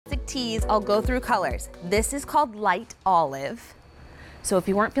tease, I'll go through colors. This is called light olive. So if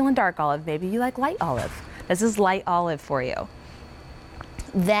you weren't feeling dark olive, maybe you like light olive. This is light olive for you.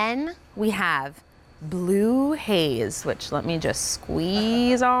 Then we have blue haze, which let me just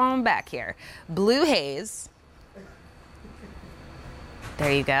squeeze on back here. Blue haze.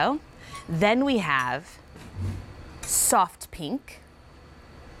 There you go. Then we have soft pink.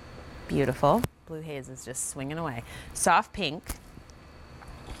 Beautiful. Blue haze is just swinging away. Soft pink.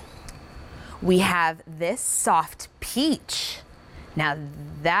 We have this soft peach. Now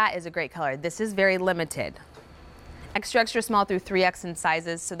that is a great color. This is very limited. Extra, extra small through 3X in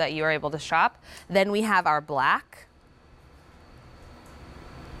sizes so that you are able to shop. Then we have our black.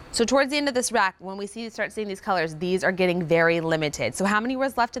 So towards the end of this rack, when we start seeing these colors, these are getting very limited. So how many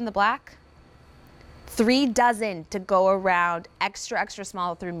was left in the black? 3 dozen to go around, extra, extra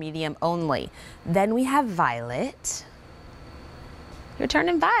small through medium only. Then we have violet. You're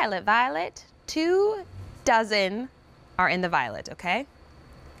turning violet, Violet. 2 dozen are in the violet, okay?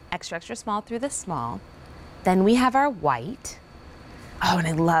 Extra, extra small through the small. Then we have our white. Oh, and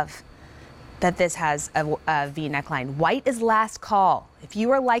I love that this has a V neckline. White is last call. If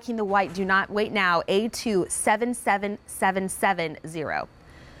you are liking the white, do not wait now. A277770.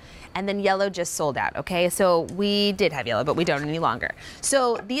 And then yellow just sold out, okay? So we did have yellow, but we don't any longer.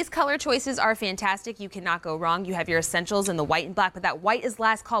 So these color choices are fantastic. You cannot go wrong. You have your essentials in the white and black, but that white is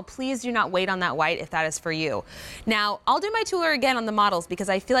last call. Please do not wait on that white if that is for you. Now, I'll do my tour again on the models because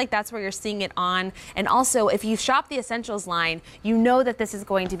I feel like that's where you're seeing it on. And also, if you shop the essentials line, you know that this is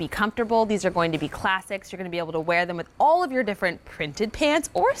going to be comfortable. These are going to be classics. You're going to be able to wear them with all of your different printed pants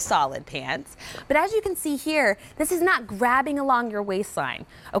or solid pants. But as you can see here, this is not grabbing along your waistline,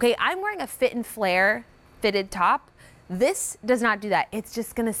 okay? I'm wearing a fit and flare fitted top. This does not do that. It's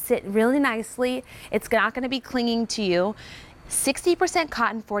just gonna sit really nicely. It's not gonna be clinging to you. 60%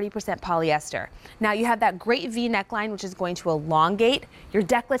 cotton, 40% polyester. Now you have that great V neckline, which is going to elongate. Your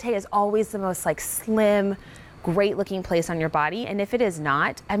décolleté is always the most like slim, great looking place on your body. And if it is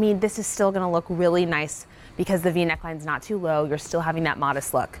not, I mean, this is still gonna look really nice because the V neckline's not too low. You're still having that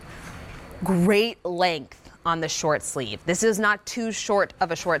modest look. Great length on the short sleeve. This is not too short of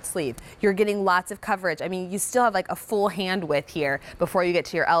a short sleeve. You're getting lots of coverage. I mean, you still have like a full hand width here before you get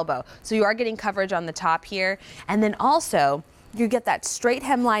to your elbow. So you are getting coverage on the top here. And then also you get that straight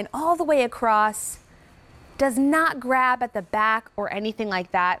hemline all the way across. Does not grab at the back or anything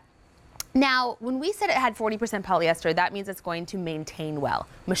like that. Now, when we said it had 40% polyester, that means it's going to maintain well.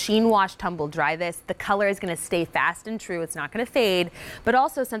 Machine wash, tumble dry this. The color is going to stay fast and true. It's not going to fade. But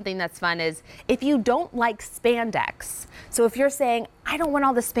also something that's fun is if you don't like spandex, so if you're saying, I don't want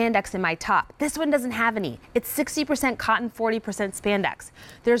all the spandex in my top, this one doesn't have any. It's 60% cotton, 40% spandex.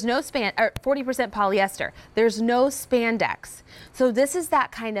 There's no 40% polyester. There's no spandex. So this is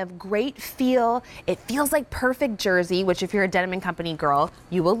that kind of great feel. It feels like perfect jersey, which if you're a Denim Company girl,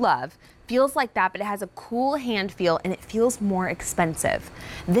 you will love. Feels like that, but it has a cool hand feel and it feels more expensive.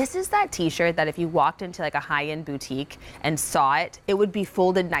 This is that t-shirt that if you walked into like a high-end boutique and saw it, it would be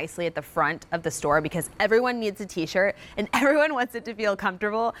folded nicely at the front of the store because everyone needs a t-shirt and everyone wants it to feel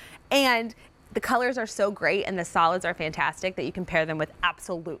comfortable. And the colors are so great and the solids are fantastic that you can pair them with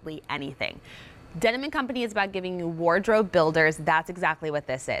absolutely anything. Denim & Company is about giving you wardrobe builders. That's exactly what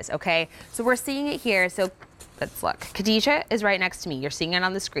this is, okay? So we're seeing it here. So let's look. Khadijah is right next to me. You're seeing it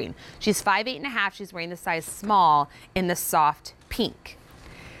on the screen. She's 5'8½". She's wearing the size small in the soft pink.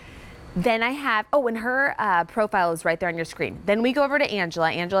 Then I have, oh, and her profile is right there on your screen. Then we go over to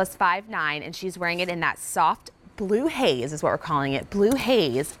Angela. Angela's 5'9", and she's wearing it in that soft blue haze is what we're calling it, blue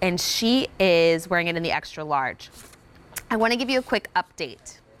haze, and she is wearing it in the extra large. I want to give you a quick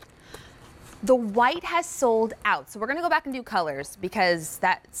update. The white has sold out. So we're gonna go back and do colors because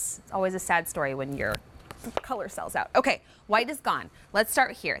that's always a sad story when your color sells out. Okay, white is gone. Let's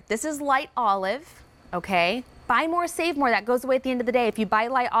start here. This is light olive, okay? Buy more, save more. That goes away at the end of the day. If you buy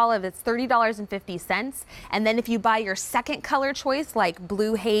light olive, it's $30.50. And then if you buy your second color choice, like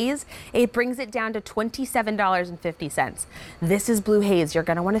blue haze, it brings it down to $27.50. This is blue haze. You're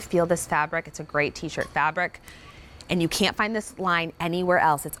gonna wanna feel this fabric. It's a great t-shirt fabric. And you can't find this line anywhere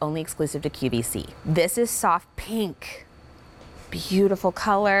else. It's only exclusive to QVC. This is soft pink. Beautiful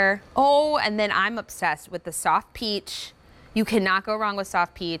color. Oh, and then I'm obsessed with the soft peach. You cannot go wrong with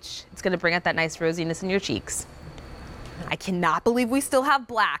soft peach. It's gonna bring out that nice rosiness in your cheeks. I cannot believe we still have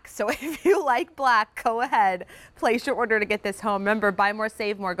black. So if you like black, go ahead, place your order to get this home. Remember, buy more,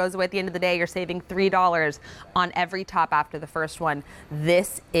 save more goes away at the end of the day. You're saving $3 on every top after the first one.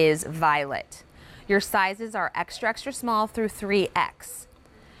 This is violet. Your sizes are extra, extra small through 3X.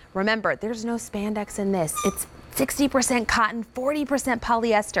 Remember, there's no spandex in this. It's 60% cotton, 40%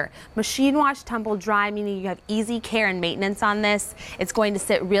 polyester. Machine wash, tumble dry, meaning you have easy care and maintenance on this. It's going to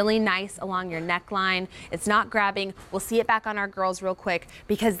sit really nice along your neckline. It's not grabbing. We'll see it back on our girls real quick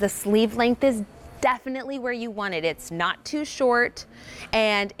because the sleeve length is definitely where you want it. It's not too short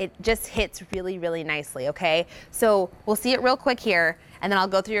and it just hits really, really nicely, okay? So we'll see it real quick here and then I'll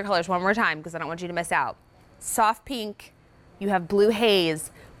go through your colors one more time because I don't want you to miss out. Soft pink, you have blue haze,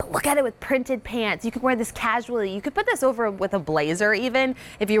 but look at it with printed pants. You could wear this casually. You could put this over with a blazer even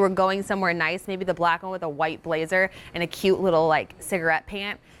if you were going somewhere nice, maybe the black one with a white blazer and a cute little like cigarette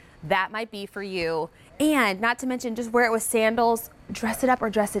pant. That might be for you. And not to mention, just wear it with sandals, dress it up or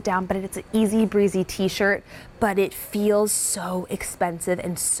dress it down, but it's an easy breezy t-shirt, but it feels so expensive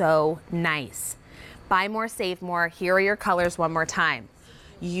and so nice. Buy more, save more. Here are your colors one more time.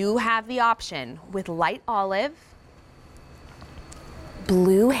 You have the option with light olive,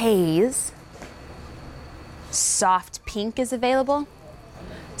 blue haze, soft pink is available.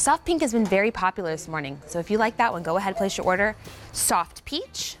 Soft pink has been very popular this morning, so if you like that one, go ahead, place your order. Soft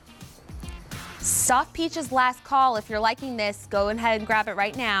peach. Soft peach is last call. If you're liking this, go ahead and grab it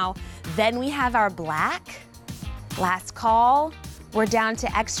right now. Then we have our black, last call. We're down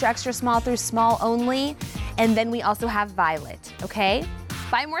to extra, extra small through small only. And then we also have violet, okay?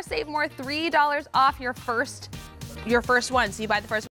 Buy more, save more, $3 off your first one. So you buy the first